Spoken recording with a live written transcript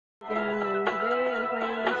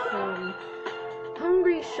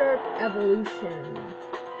Shark Evolution.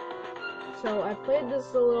 So I played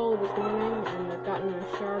this a little this morning, and I've gotten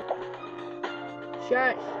a shark.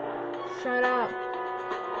 Shut up!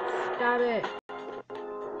 Stop it!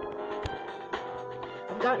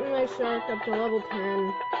 I've gotten my shark up to level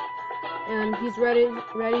 10, and he's ready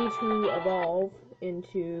to evolve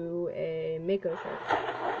into a Mako shark.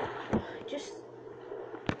 Just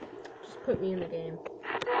put me in the game.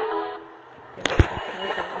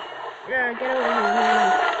 Yeah, get over here,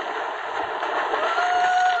 man.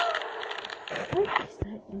 What is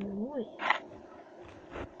that noise?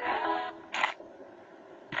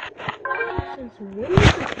 Since when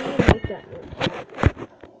does the game make that noise?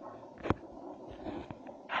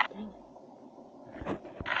 Dang it.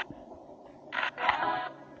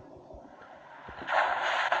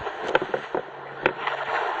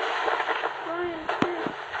 Brian, please,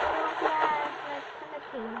 get off my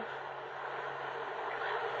panicking.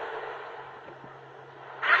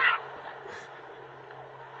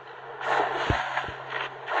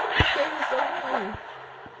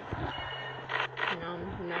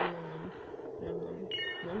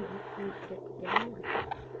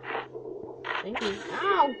 Thank you.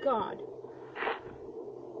 Oh God!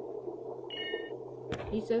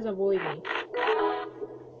 He says avoid me.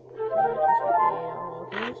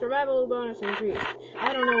 Survival bonus increase.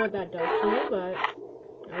 I don't know what that does to me, but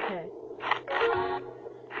okay.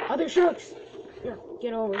 Other sharks! Yeah,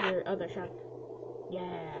 get over here, other shark.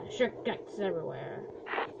 Yeah, shark guts everywhere.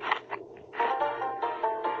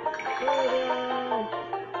 There we go!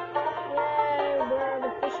 Yay, where are the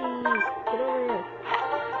fishies? Get over here.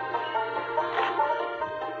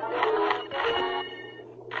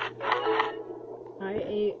 I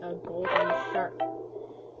ate a golden shark.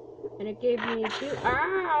 And it gave me 2.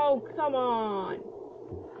 Ow! Come on!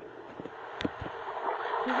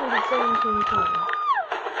 217 times.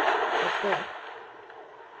 Let's go.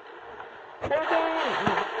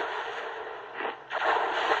 Oh.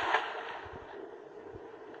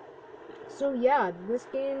 So yeah, this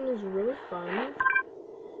game is really fun.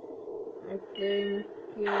 I think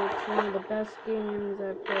it's one of the best games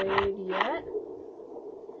I've played yet.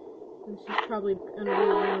 This is probably going to be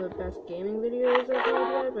one of the best gaming videos I've made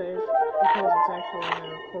yet, but it's because it's actually in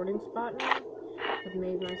a recording spot now. I've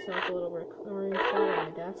made myself a little recording spot on my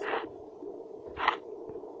desk.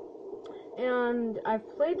 And I've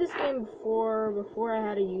played this game before I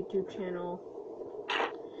had a YouTube channel.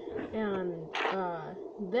 And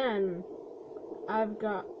then I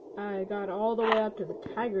got all the way up to the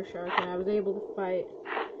tiger shark, and I was able to fight.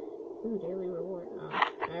 Ooh, daily reward.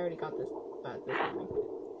 I already got this morning.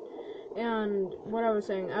 And what I was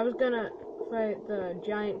saying, I was gonna fight the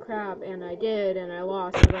giant crab, and I did, and I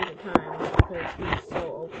lost a bunch of times because he's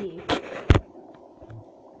so OP.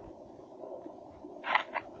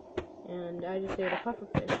 And I just ate a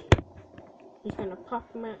pufferfish. He's gonna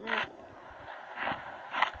puff my ass.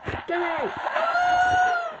 Dang!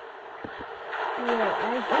 Yeah,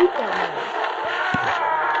 I hate that noise.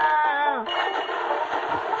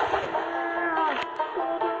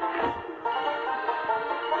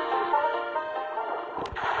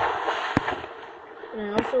 And I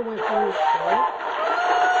also went through a show,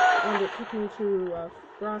 and it took me to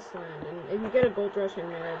Frostland. And if you get a gold rush in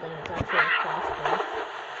there, then it's actually a Frostland,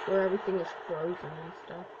 where everything is frozen and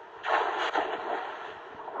stuff.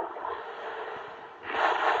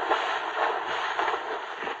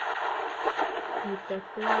 The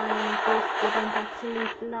flying fish, they don't actually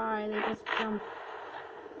fly, they just jump.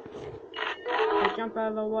 They jump out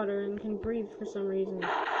of the water and can breathe for some reason.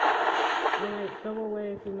 Alright, go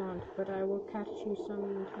away if you want, but I will catch you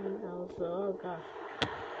sometime else. Oh gosh.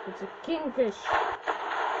 It's a kingfish! Or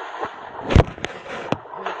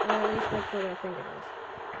at least that's what I think it is.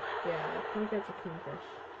 Yeah, I think that's a kingfish.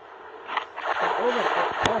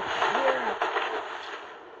 Yeah!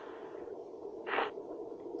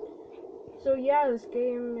 So yeah, this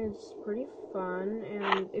game is pretty fun,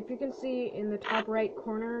 and if you can see in the top right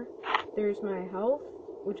corner, there's my health,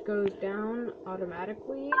 which goes down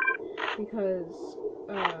automatically, because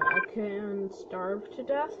I can starve to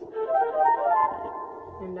death,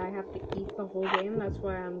 and I have to eat the whole game. That's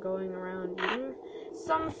why I'm going around eating.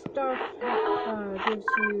 Some stuff gives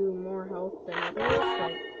you more health than others,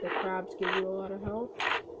 like the crabs give you a lot of health.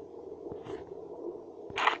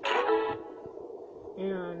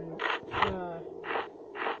 And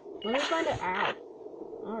let me find it out.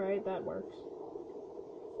 Alright, that works.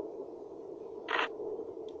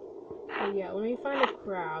 So yeah, let me find a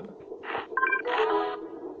crab.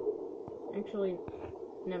 Actually,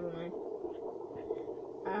 never mind.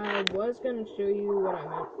 I was gonna show you what I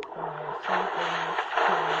meant by something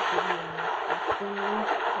that's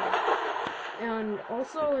and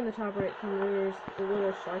Also in the top right corner, there's the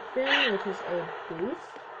little shark fin, which is a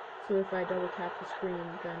boost. So if I double tap the screen,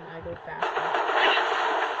 then I go faster.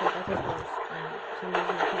 So that's a boost, and for some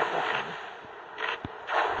reason I can't get one.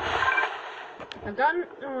 I've gotten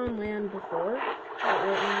on land before, but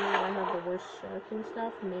right now I have the worst shark and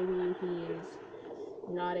stuff. Maybe he's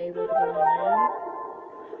not able to go on land.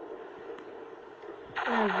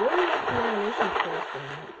 And I really like the animation for this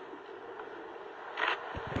game.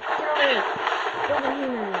 Get over here! Go over here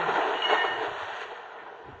now!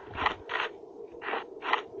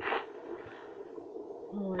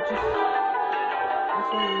 Oh, I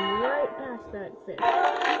swam right past that fish.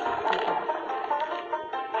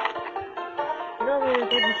 Get over here,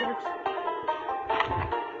 baby sharks.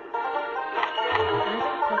 I think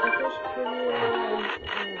pufferfish give you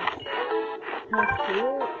health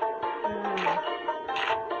too.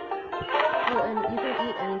 Oh, and you can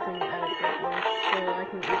eat anything out of the fish, so I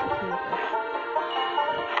can eat the kingfish.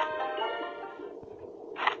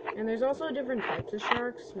 And there's also different types of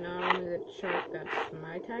sharks, not only the shark that's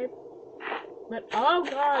my type, but oh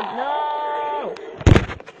god, no!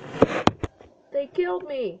 They killed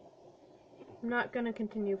me! I'm not gonna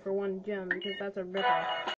continue for one gem because that's a ripoff.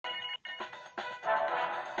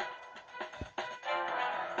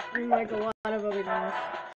 And like a lot of other games,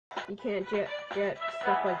 you can't get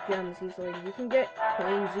stuff like gems easily. You can get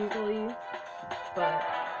coins easily, but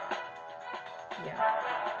yeah.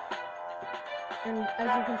 And as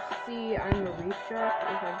you can see, I'm a reef shark.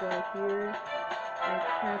 If I go here, I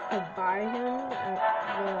have to buy him at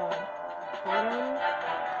the bottom.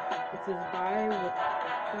 It says buy with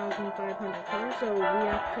 1,500 coins, so we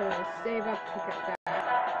have to save up to get that.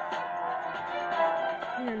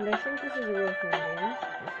 And I think this is a real fun game.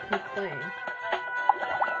 Just keep playing.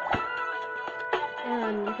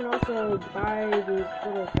 And you can also buy these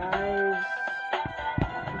little guys.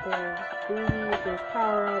 There's booties, there's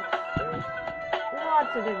power-ups, there's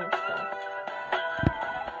lots of different stuff.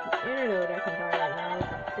 The antidote I can buy right now is a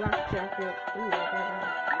flak jacket. Ooh, I got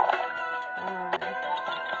that.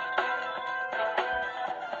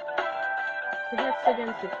 Protects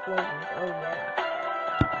against explosions. Oh yeah.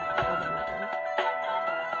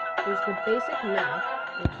 There's the basic map,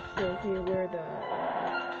 which shows me where the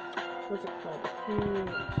what's it called?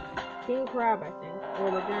 King crab, I think, or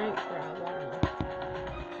the giant crab. I don't know.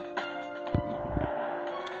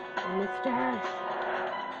 A mustache.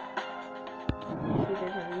 See,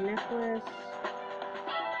 there's a necklace.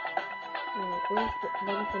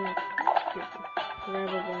 Where's the necklace?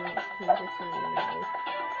 Forever going at 10% now.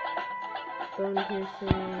 Bone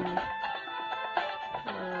piercing.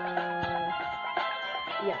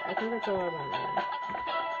 Yeah, I think that's all I want right now.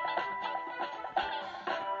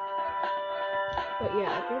 But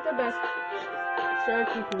yeah, I think the best shark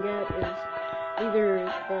you can get is either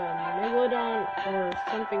the Megalodon or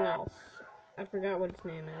something else. I forgot what its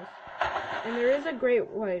name is. And there is a great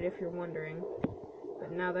white if you're wondering.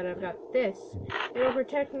 But now that I've got this, it'll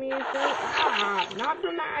protect me from not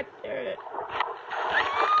from that.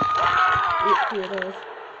 Eat 2 of those.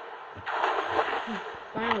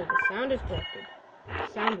 Finally, the sound is corrected. The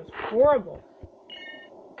sound was horrible.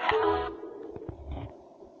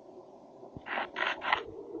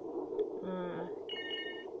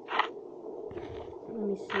 Let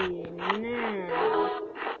me see now.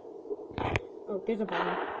 Oh, there's a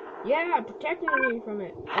bomb. Yeah, protecting me from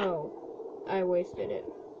it. Oh, I wasted it.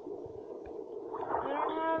 I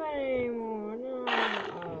don't have it anymore. No.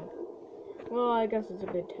 Oh. Well, I guess it's a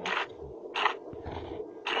good test.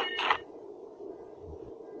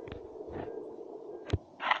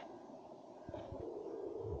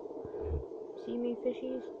 See me,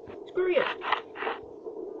 fishies? Screw you!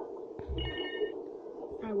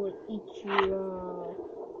 I will eat you all.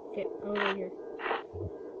 Get over here.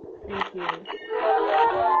 Thank you.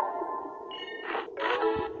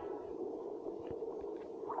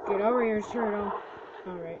 Get over here, turtle.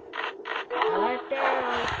 Alright. I like that.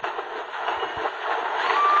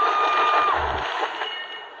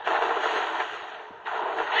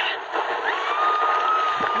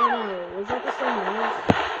 No, was that the same noise?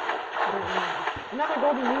 I don't know. Another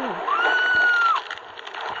golden moon.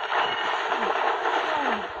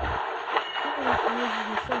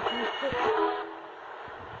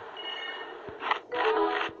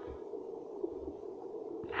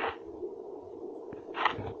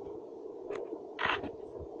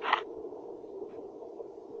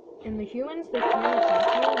 And the humans, they can attack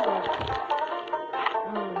you, but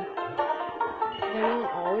they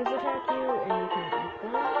won't always attack you, and you can eat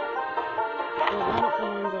them. Well, not the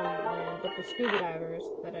ones on land, but the scuba divers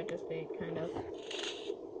that I just ate, kind of.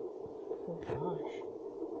 Oh gosh.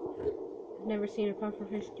 I've never seen a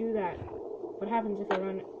pufferfish do that. What happens if I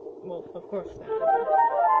run? Well, of course that.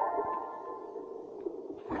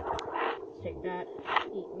 Let's take that.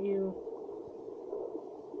 Eat you.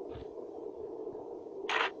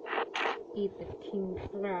 Eat the king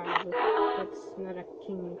crab. That's not a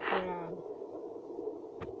king crab.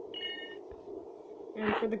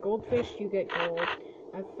 And for the goldfish, you get gold.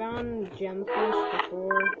 I've found gemfish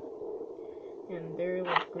before, and they're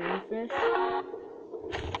like green fish.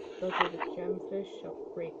 Those are the gemfish.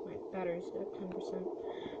 Oh, great, my battery's at 10%.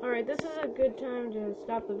 Alright, this is a good time to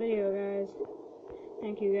stop the video, guys.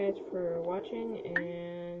 Thank you guys for watching,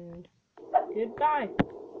 and goodbye.